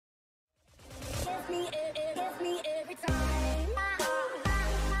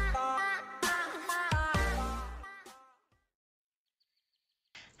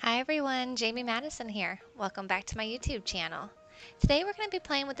everyone, Jaimie Madison here. Welcome back to my YouTube channel. Today we're going to be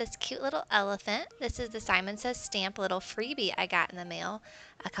playing with this cute little elephant. This is the Simon Says Stamp little freebie I got in the mail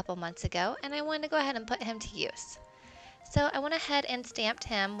a couple months ago, and I wanted to go ahead and put him to use. So I went ahead and stamped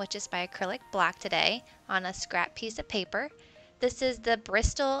him with just my acrylic block today on a scrap piece of paper. This is the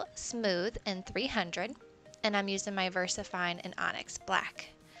Bristol Smooth in 300, and I'm using my VersaFine in Onyx Black.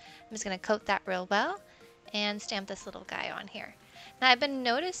 I'm just going to coat that real well and stamp this little guy on here. Now I've been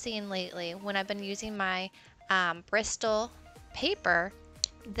noticing lately when I've been using my Bristol paper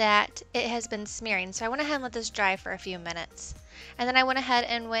that it has been smearing, so I went ahead and let this dry for a few minutes. And then I went ahead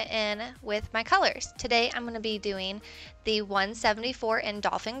and went in with my colors. Today I'm going to be doing the 174 in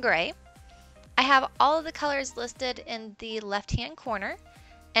Dolphin Gray. I have all of the colors listed in the left hand corner,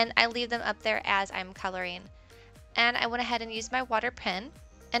 and I leave them up there as I'm coloring. And I went ahead and used my water pen.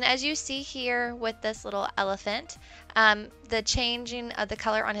 And as you see here with this little elephant, the changing of the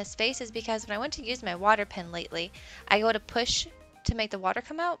color on his face is because when I went to use my water pen lately, I go to push to make the water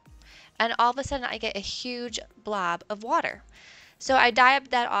come out, and all of a sudden I get a huge blob of water. So I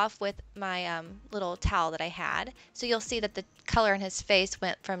dabbed that off with my little towel that I had. So you'll see that the color in his face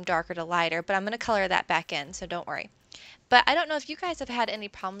went from darker to lighter, but I'm going to color that back in, so don't worry. But I don't know if you guys have had any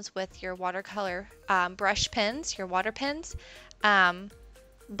problems with your watercolor brush pens, your water pens,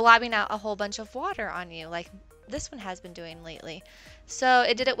 blobbing out a whole bunch of water on you like this one has been doing lately. So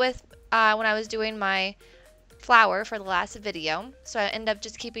it did it with when I was doing my flower for the last video, so I ended up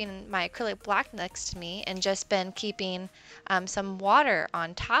just keeping my acrylic block next to me and just been keeping some water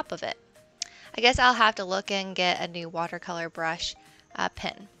on top of it. I guess I'll have to look and get a new watercolor brush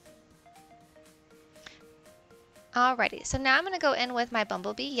pen. Alrighty, so now I'm going to go in with my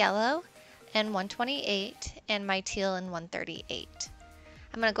Bumblebee Yellow in 128 and my Teal in 138.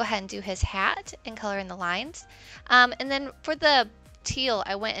 I'm going to go ahead and do his hat and color in the lines. And then for the teal,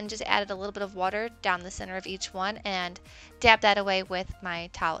 I went and just added a little bit of water down the center of each one and dabbed that away with my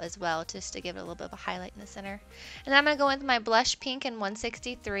towel as well, just to give it a little bit of a highlight in the center. And then I'm going to go in with my blush pink in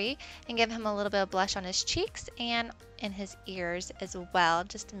 163 and give him a little bit of blush on his cheeks and in his ears as well,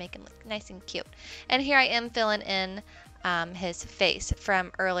 just to make him look nice and cute. And here I am filling in his face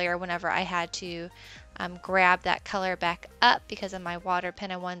from earlier whenever I had to grab that color back up because of my water pen.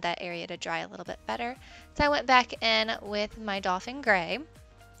 I wanted that area to dry a little bit better. So I went back in with my Dolphin Gray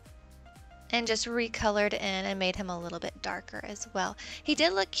and just recolored in and made him a little bit darker as well. He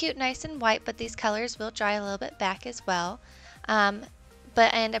did look cute, nice and white, but these colors will dry a little bit back as well.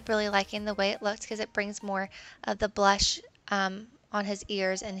 But I end up really liking the way it looks because it brings more of the blush on his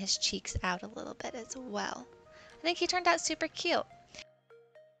ears and his cheeks out a little bit as well. I think he turned out super cute.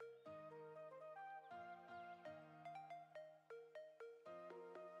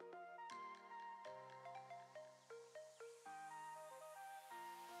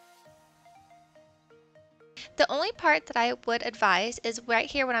 The only part that I would advise is right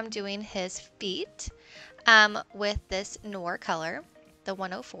here when I'm doing his feet with this Noir color, the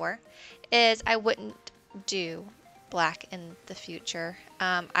 104, is I wouldn't do black in the future.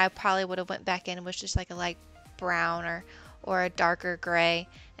 I probably would have went back in with just like a light brown or a darker gray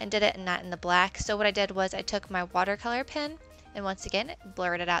and did it not in the black. So what I did was I took my watercolor pen and once again it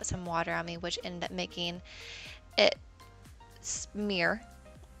blurted out some water on me, which ended up making it smear.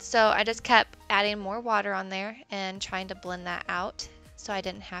 So I just kept adding more water on there and trying to blend that out so I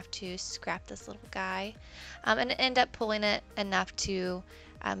didn't have to scrap this little guy, and end up pulling it enough to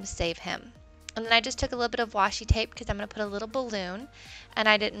save him. And then I just took a little bit of washi tape because I'm going to put a little balloon, and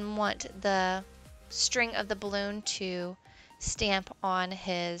I didn't want the string of the balloon to stamp on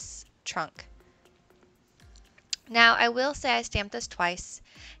his trunk. Now I will say I stamped this twice,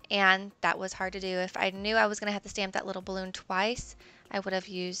 and that was hard to do. If I knew I was going to have to stamp that little balloon twice, I would have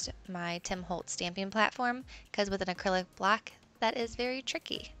used my Tim Holtz stamping platform, because with an acrylic block that is very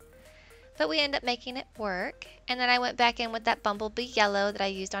tricky. But we ended up making it work, and then I went back in with that Bumblebee Yellow that I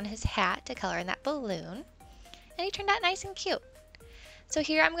used on his hat to color in that balloon, and he turned out nice and cute. So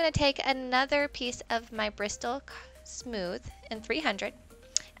here I'm going to take another piece of my Bristol Smooth in 300,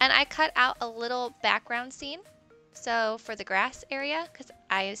 and I cut out a little background scene. So for the grass area, because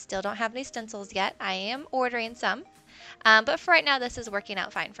I still don't have any stencils yet, I am ordering some. But for right now, this is working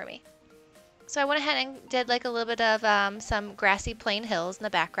out fine for me. So I went ahead and did like a little bit of some grassy plain hills in the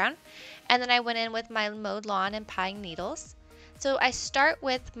background. And then I went in with my mowed lawn and pine needles. So I start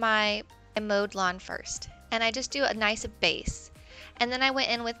with my mowed lawn first. And I just do a nice base. And then I went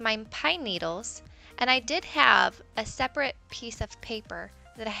in with my pine needles. And I did have a separate piece of paper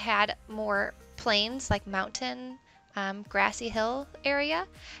that had more plains, like mountain grassy hill area,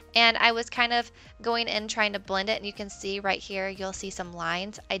 and I was kind of going in trying to blend it, and you can see right here you'll see some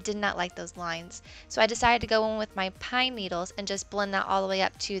lines. I did not like those lines, so I decided to go in with my pine needles and just blend that all the way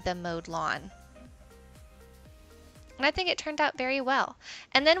up to the mowed lawn. And I think it turned out very well.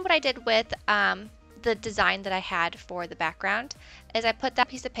 And then what I did with the design that I had for the background is I put that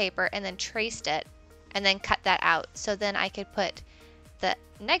piece of paper and then traced it and then cut that out, so then I could put the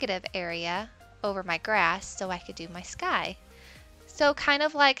negative area over my grass so I could do my sky. So kind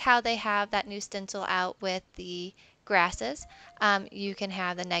of like how they have that new stencil out with the grasses, you can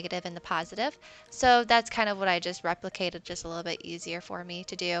have the negative and the positive. So that's kind of what I just replicated, just a little bit easier for me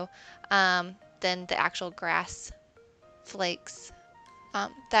to do than the actual grass flakes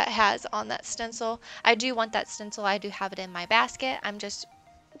that has on that stencil. I do want that stencil. I do have it in my basket. I'm just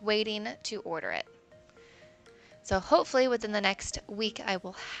waiting to order it. So hopefully within the next week I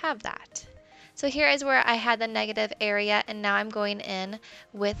will have that. So here is where I had the negative area, and now I'm going in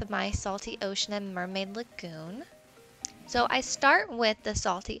with my Salty Ocean and Mermaid Lagoon. So I start with the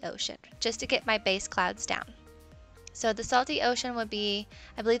Salty Ocean just to get my base clouds down. So the Salty Ocean would be,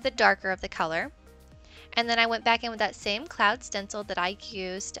 I believe, the darker of the color. And then I went back in with that same cloud stencil that I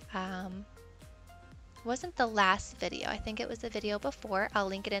used, wasn't the last video, I think it was the video before. I'll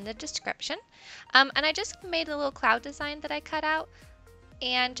link it in the description. And I just made a little cloud design that I cut out,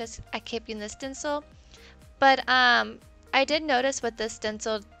 and I kept using the stencil. But I did notice with this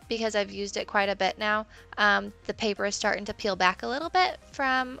stencil, because I've used it quite a bit now, the paper is starting to peel back a little bit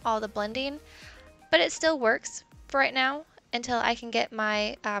from all the blending, but it still works for right now until I can get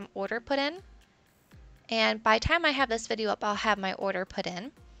my order put in. And by the time I have this video up, I'll have my order put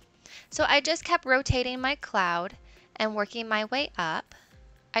in. So I just kept rotating my cloud and working my way up.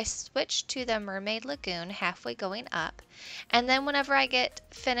 I switched to the Mermaid Lagoon halfway going up, and then whenever I get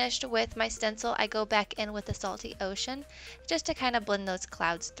finished with my stencil, I go back in with the Salty Ocean just to kind of blend those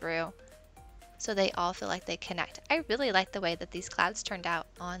clouds through so they all feel like they connect. I really like the way that these clouds turned out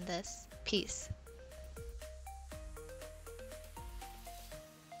on this piece.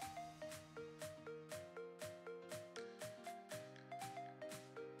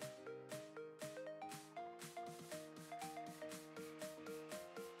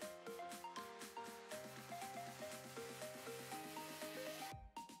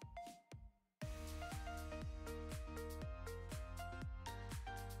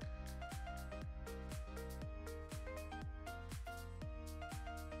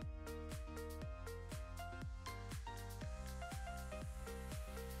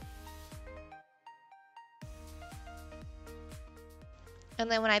 And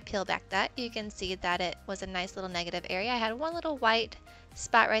then when I peel back that, you can see that it was a nice little negative area. I had one little white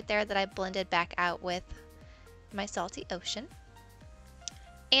spot right there that I blended back out with my Salty Ocean.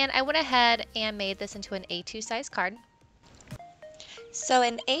 And I went ahead and made this into an A2 size card. So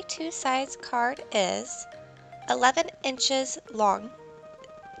an A2 size card is 11 inches long,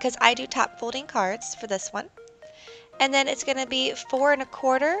 because I do top folding cards for this one. And then it's going to be 4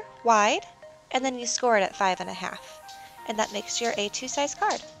 1/4 wide, and then you score it at 5 1/2. And that makes your A2 size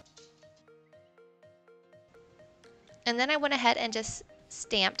card. And then I went ahead and just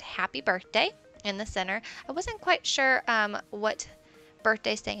stamped Happy Birthday in the center. I wasn't quite sure what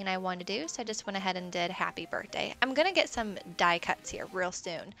birthday saying I wanted to do, so I just went ahead and did Happy Birthday. I'm gonna get some die cuts here real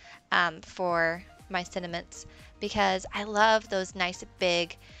soon for my sentiments, because I love those nice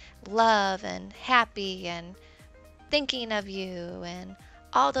big love and happy and thinking of you and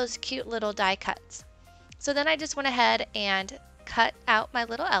all those cute little die cuts. So then I just went ahead and cut out my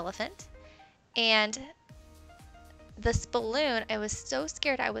little elephant, and this balloon, I was so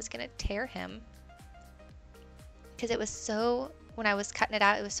scared I was gonna tear him, because it was so, when I was cutting it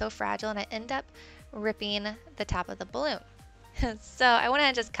out, it was so fragile, and I ended up ripping the top of the balloon. So I went ahead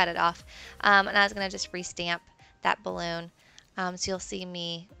and just cut it off, and I was gonna just restamp that balloon. So you'll see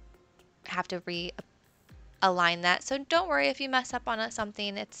me have to realign that. So don't worry if you mess up on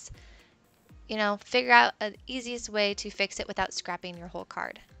something. It's, you know, figure out an easiest way to fix it without scrapping your whole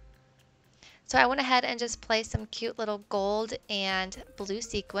card. So I went ahead and just placed some cute little gold and blue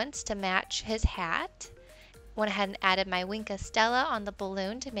sequins to match his hat. Went ahead and added my Winka Stella on the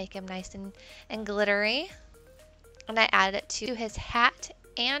balloon to make him nice and glittery. And I added it to his hat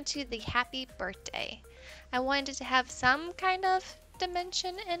and to the Happy Birthday. I wanted to have some kind of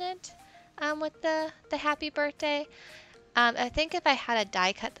dimension in it with the Happy Birthday. I think if I had a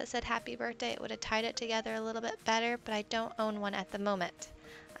die cut that said Happy Birthday, it would have tied it together a little bit better, but I don't own one at the moment.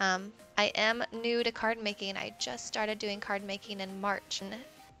 I am new to card making. I just started doing card making in March and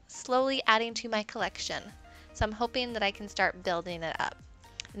slowly adding to my collection. So I'm hoping that I can start building it up.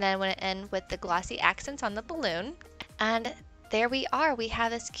 And then I went in with the glossy accents on the balloon. And there we are. We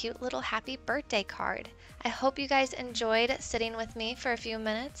have this cute little happy birthday card. I hope you guys enjoyed sitting with me for a few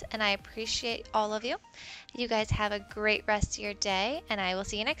minutes, and I appreciate all of you. You guys have a great rest of your day, and I will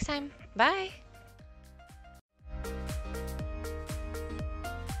see you next time. Bye.